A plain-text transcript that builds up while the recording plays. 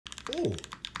Oh.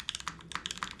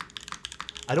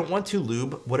 I don't want to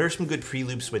lube. What are some good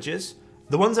pre-lube switches?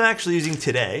 The ones I'm actually using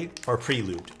today are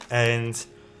pre-lubed. And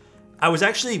I was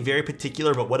actually very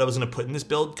particular about what I was gonna put in this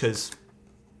build because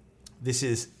this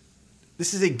is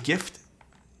a gift.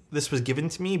 This was given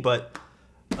to me, but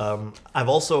I've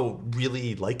also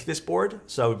really liked this board,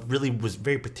 so I really was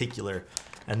very particular.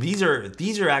 And these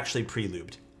are actually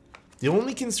pre-lubed. The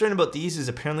only concern about these is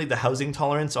apparently the housing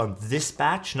tolerance on this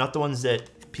batch, not the ones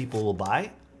that people will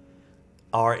buy,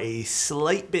 are a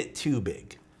slight bit too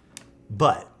big.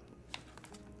 But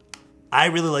I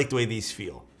really like the way these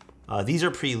feel. These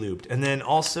are pre-lubed. And then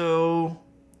also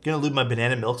gonna lube my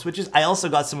banana milk switches. I also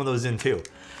got some of those in too.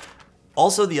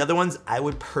 Also, the other ones I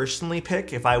would personally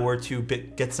pick if I were to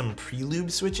get some pre-lube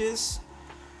switches.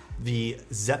 The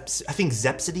I think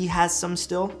Zepsody has some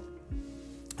still.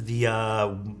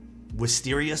 The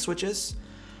Wisteria switches.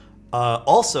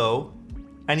 Also,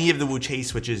 any of the Wuche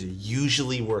switches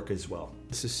usually work as well.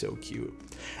 This is so cute.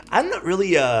 I'm not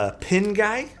really a pin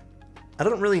guy. I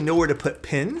don't really know where to put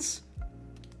pins.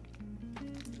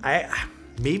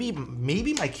 Maybe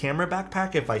my camera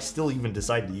backpack if I still even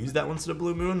decide to use that once in a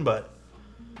blue moon, but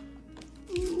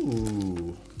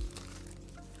ooh.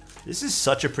 This is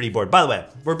such a pretty board. By the way,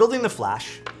 we're building the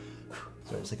Flash.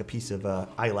 Sorry, it's like a piece of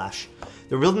eyelash.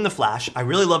 They're building the Flash. I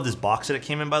really love this box that it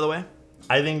came in, by the way.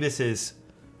 I think this is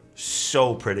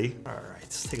so pretty. All right,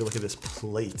 let's take a look at this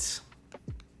plate.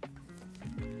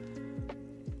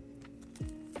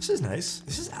 This is nice.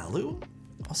 This is alu.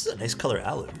 Oh, this is a nice color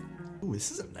alu. Ooh, this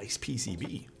is a nice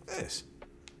PCB. This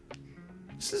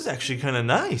is actually kind of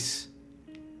nice.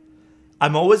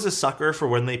 I'm always a sucker for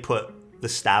when they put the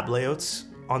stab layouts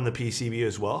on the PCB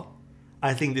as well.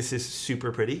 I think this is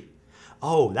super pretty.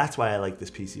 Oh, that's why I like this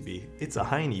PCB. It's a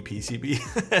Heine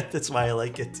PCB. That's why I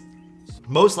like it.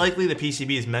 Most likely the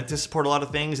PCB is meant to support a lot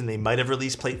of things and they might have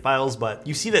released plate files, but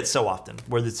you see that so often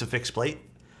where it's a fixed plate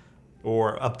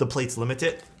or up the plate's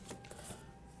limited.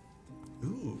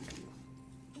 Ooh.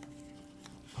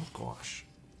 Oh gosh.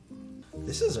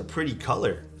 This is a pretty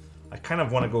color. I kind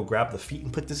of want to go grab the feet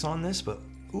and put this on this, but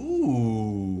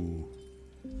ooh.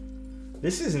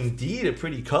 This is indeed a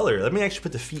pretty color. Let me actually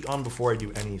put the feet on before I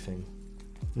do anything.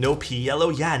 No pea yellow?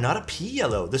 Yeah, not a pea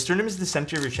yellow. The sternum is the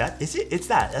center of your chest. Is it? It's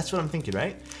that. That's what I'm thinking,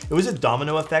 right? It was a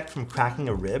domino effect from cracking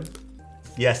a rib.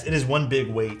 Yes, it is one big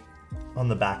weight on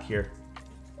the back here.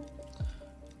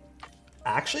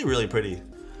 Actually really pretty.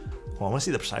 Well, I want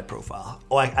to see the side profile.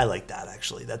 Oh, I like that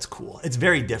actually. That's cool. It's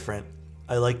very different.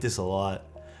 I like this a lot.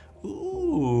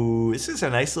 Ooh, this is a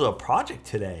nice little project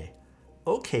today.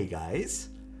 Okay, guys.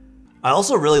 I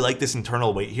also really like this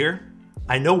internal weight here.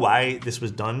 I know why this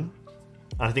was done.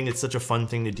 I think it's such a fun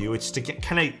thing to do. It's to get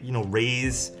kind of, you know,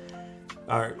 raise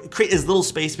or create as little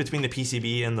space between the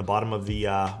PCB and the bottom of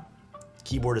the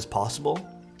keyboard as possible.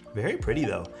 Very pretty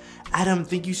though. Adam,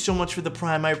 thank you so much for the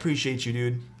Prime. I appreciate you,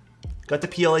 dude. Got the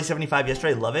PLA 75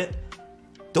 yesterday. I love it.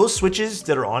 Those switches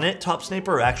that are on it, Top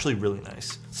Sniper, are actually really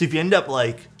nice. So if you end up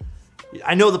like,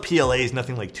 I know the PLA is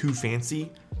nothing like too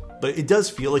fancy, but it does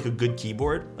feel like a good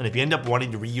keyboard. And if you end up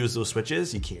wanting to reuse those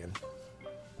switches, you can.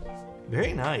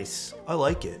 Very nice. I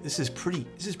like it. This is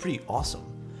pretty awesome.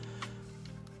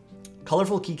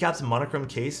 Colorful keycaps and monochrome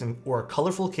case, or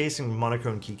colorful case and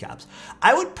monochrome keycaps.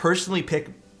 I would personally pick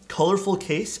colorful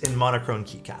case and monochrome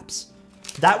keycaps.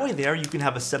 That way there you can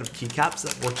have a set of keycaps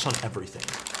that works on everything,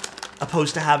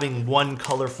 opposed to having one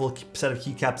colorful set of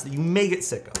keycaps that you may get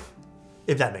sick of,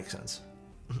 if that makes sense.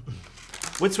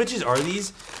 What switches are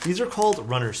these? These are called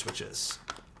runner switches.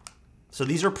 So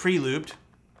these are pre-lubed,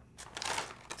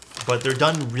 but they're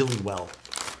done really well.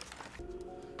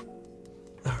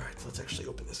 All right, let's actually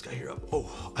open this guy here up.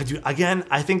 Oh, again,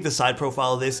 I think the side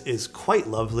profile of this is quite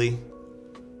lovely.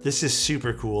 This is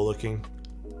super cool looking.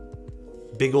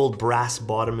 Big old brass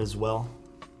bottom as well.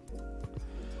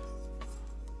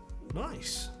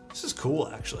 Nice. This is cool,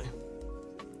 actually.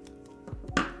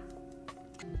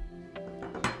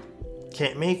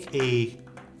 Can't make a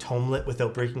tomelet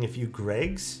without breaking a few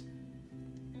Gregs.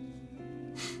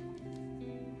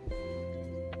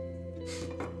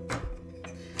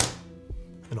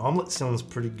 An omelet sounds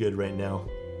pretty good right now.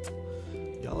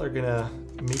 Y'all are gonna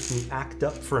make me act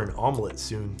up for an omelet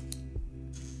soon.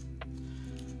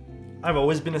 I've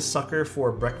always been a sucker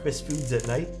for breakfast foods at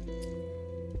night.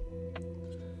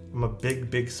 I'm a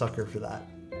big sucker for that.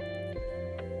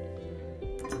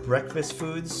 Breakfast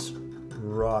foods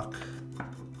rock.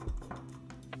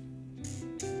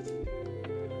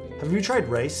 Have you tried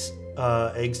rice,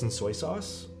 eggs, and soy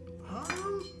sauce? I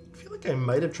feel like I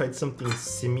might have tried something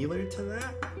similar to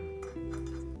that.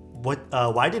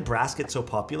 Why did brass get so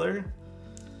popular?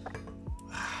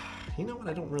 You know what?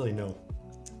 I don't really know.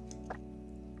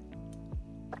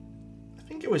 I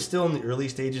think it was still in the early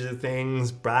stages of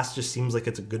things. Brass just seems like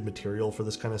it's a good material for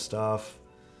this kind of stuff.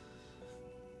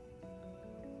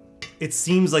 It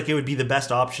seems like it would be the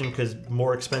best option because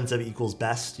more expensive equals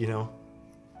best, you know?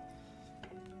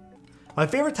 My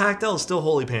favorite tactile is still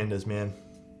Holy Pandas, man.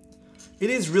 It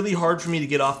is really hard for me to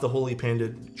get off the Holy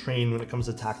Panda train when it comes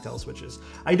to tactile switches.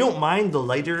 I don't mind the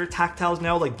lighter tactiles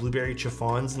now, like blueberry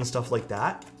chiffons and stuff like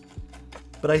that.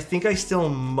 But I think I still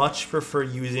much prefer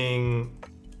using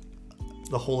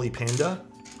the Holy Panda.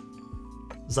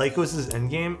 Zycos is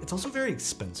endgame. It's also very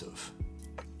expensive.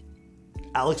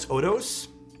 Alexotos.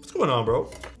 What's going on,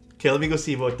 bro? Okay, let me go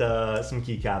see about some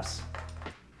keycaps.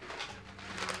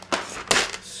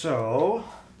 So,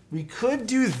 we could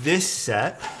do this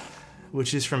set,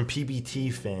 which is from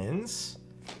PBT fans.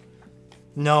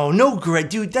 No gray,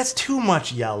 dude, that's too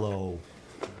much yellow.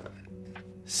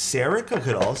 Serica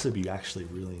could also be actually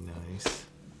really nice.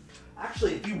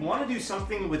 Actually, if you want to do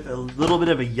something with a little bit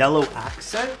of a yellow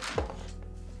accent,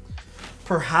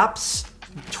 perhaps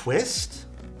Twist.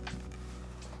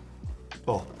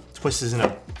 Oh, Twist is in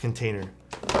a container.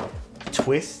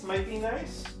 Twist might be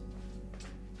nice.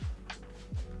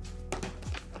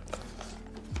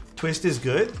 Twist is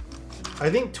good. I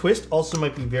think Twist also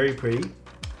might be very pretty.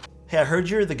 Hey, I heard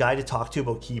you're the guy to talk to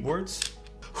about keyboards.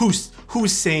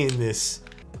 Who's saying this?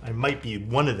 I might be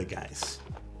one of the guys.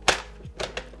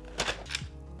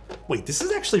 Wait, this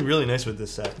is actually really nice with this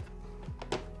set.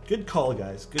 Good call,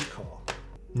 guys, good call.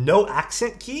 No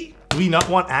accent key? Do we not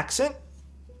want accent?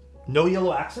 No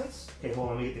yellow accents? Okay, hold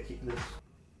on, let me get the key for this.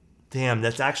 Damn,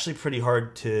 that's actually pretty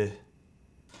hard to...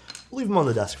 We'll leave them on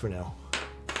the desk for now.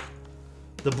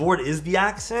 The board is the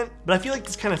accent, but I feel like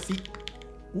this kind of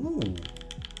ooh,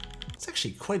 it's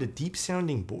actually quite a deep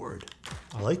sounding board.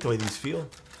 I like the way these feel.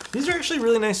 These are actually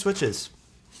really nice switches.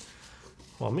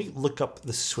 Well, let me look up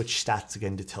the switch stats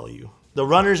again to tell you. The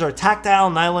runners are tactile,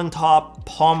 nylon top,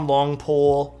 palm long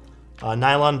pole,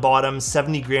 nylon bottom,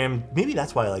 70 gram. Maybe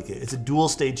that's why I like it. It's a dual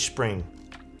stage spring.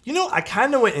 You know, I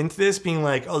kind of went into this being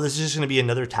like, oh, this is just gonna be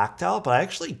another tactile, but I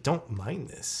actually don't mind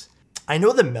this. I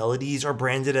know the Melodies are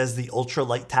branded as the ultra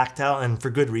light tactile, and for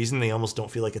good reason, they almost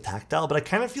don't feel like a tactile, but I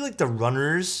kind of feel like the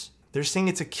runners, they're saying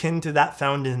it's akin to that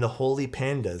found in the Holy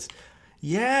Pandas.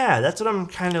 Yeah, that's what I'm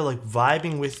kind of like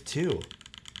vibing with too.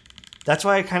 That's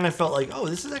why I kind of felt like, oh,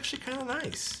 this is actually kind of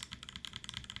nice.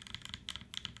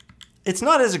 It's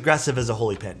not as aggressive as a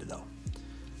Holy Panda though.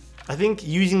 I think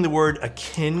using the word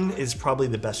akin is probably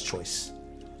the best choice.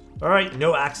 All right,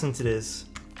 no accents it is.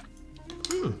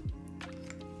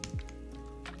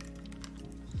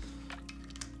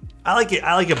 I like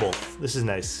it both. This is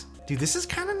nice. Dude, this is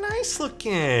kind of nice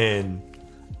looking.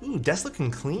 Ooh, desk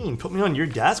looking clean. Put me on your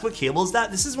desk. What cable is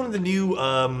that? This is one of the new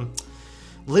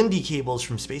Lindy cables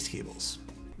from Space Cables.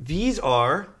 These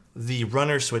are the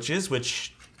runner switches,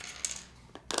 which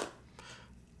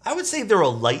I would say they're a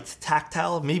light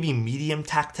tactile, maybe medium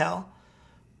tactile.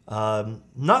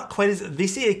 Not quite as, they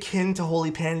say akin to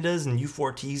Holy Pandas and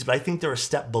U4Ts, but I think they're a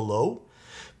step below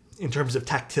in terms of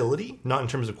tactility, not in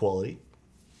terms of quality.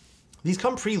 These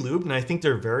come pre-lubed, and I think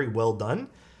they're very well done.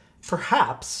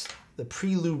 Perhaps the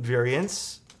pre-lubed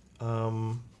variants,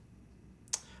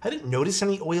 I didn't notice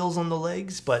any oils on the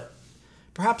legs, but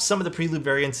perhaps some of the pre-lubed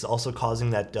variants is also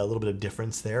causing that little bit of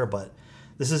difference there. But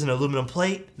this is an aluminum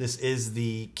plate. This is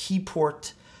the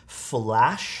Keypport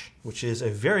Flash, which is a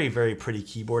very, very pretty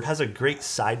keyboard. Has a great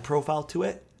side profile to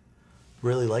it.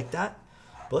 Really like that.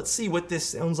 But let's see what this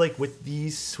sounds like with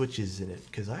these switches in it,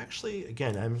 because I actually,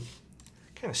 again, I'm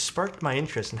kind of sparked my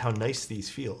interest in how nice these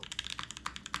feel.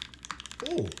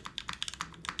 Oh.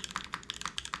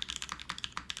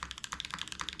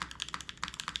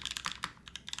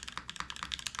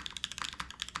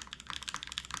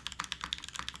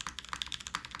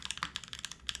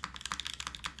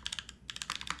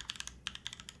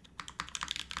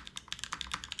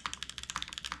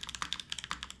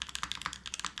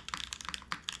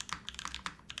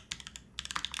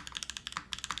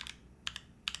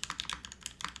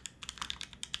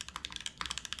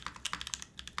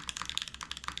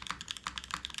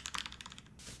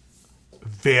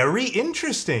 Very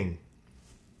interesting.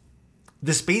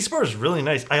 The spacebar is really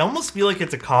nice. I almost feel like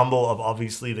it's a combo of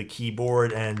obviously the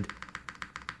keyboard and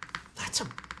that's a...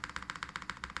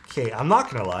 Okay, I'm not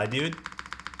gonna lie, dude.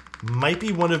 Might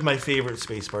be one of my favorite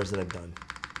spacebars that I've done.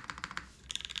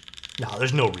 No,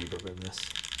 there's no reverb in this.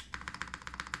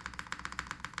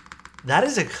 That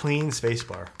is a clean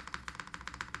spacebar.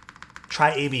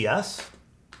 Try ABS.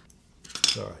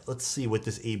 All right, let's see what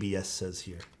this ABS says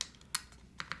here.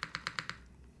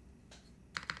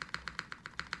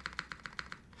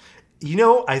 You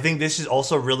know, I think this is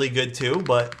also really good too,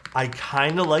 but I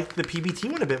kind of like the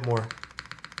PBT one a bit more.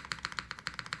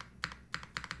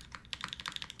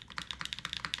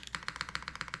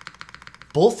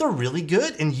 Both are really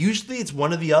good, and usually it's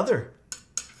one or the other.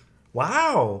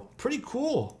 Wow, pretty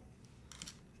cool.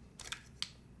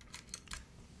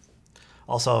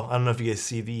 Also, I don't know if you guys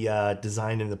see the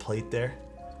design in the plate there.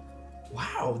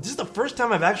 Wow, this is the first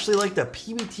time I've actually liked the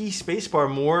PBT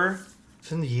spacebar more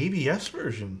than the ABS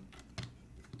version.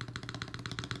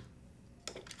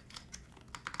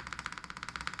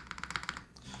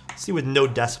 See, with no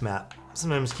desk mat,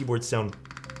 sometimes keyboards sound.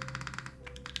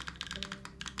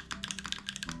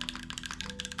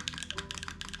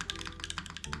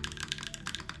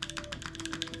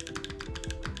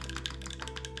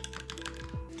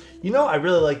 You know, I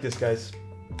really like this, guys.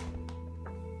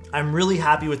 I'm really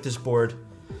happy with this board.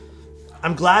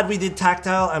 I'm glad we did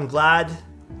tactile. I'm glad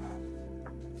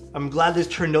this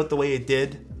turned out the way it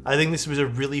did. I think this was a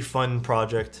really fun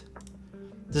project.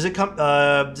 Does it come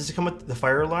with the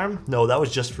fire alarm? No, that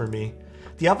was just for me.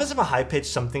 The alphas have a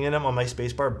high-pitched something in them on my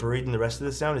spacebar buried in the rest of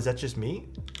the sound. Is that just me?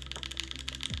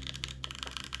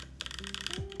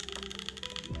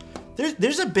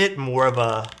 There's a bit more of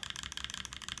a...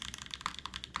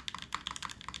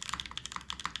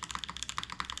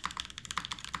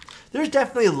 There's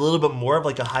definitely a little bit more of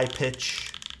like a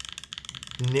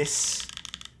high-pitch-ness.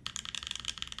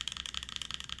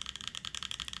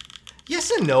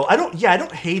 Yes and no. I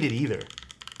don't hate it either.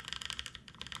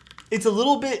 It's a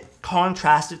little bit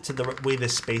contrasted to the way the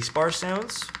spacebar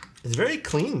sounds. It's very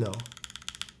clean though.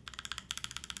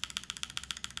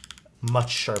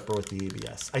 Much sharper with the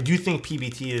ABS. I do think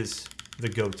PBT is the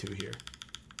go-to here.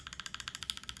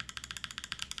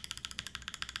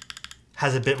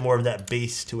 Has a bit more of that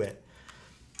bass to it.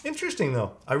 Interesting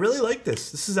though. I really like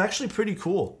this. This is actually pretty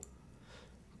cool.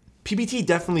 PBT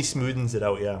definitely smoothens it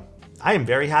out, yeah. I am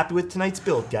very happy with tonight's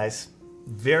build, guys.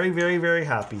 Very, very, very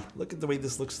happy. Look at the way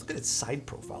this looks. Look at its side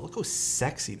profile. Look how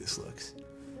sexy this looks.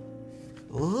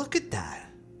 Look at that.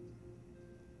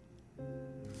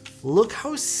 Look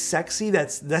how sexy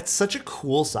that's such a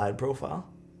cool side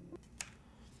profile.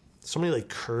 So many like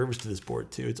curves to this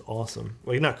board too. It's awesome.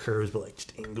 Like not curves, but like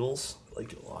just angles. I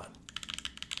like it a lot.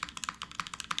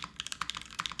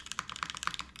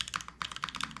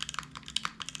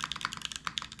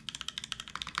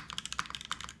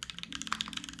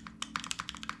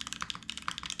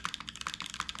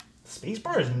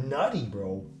 Spacebar is nutty,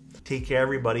 bro. Take care,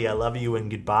 everybody. I love you and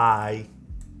goodbye.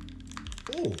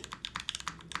 Oh.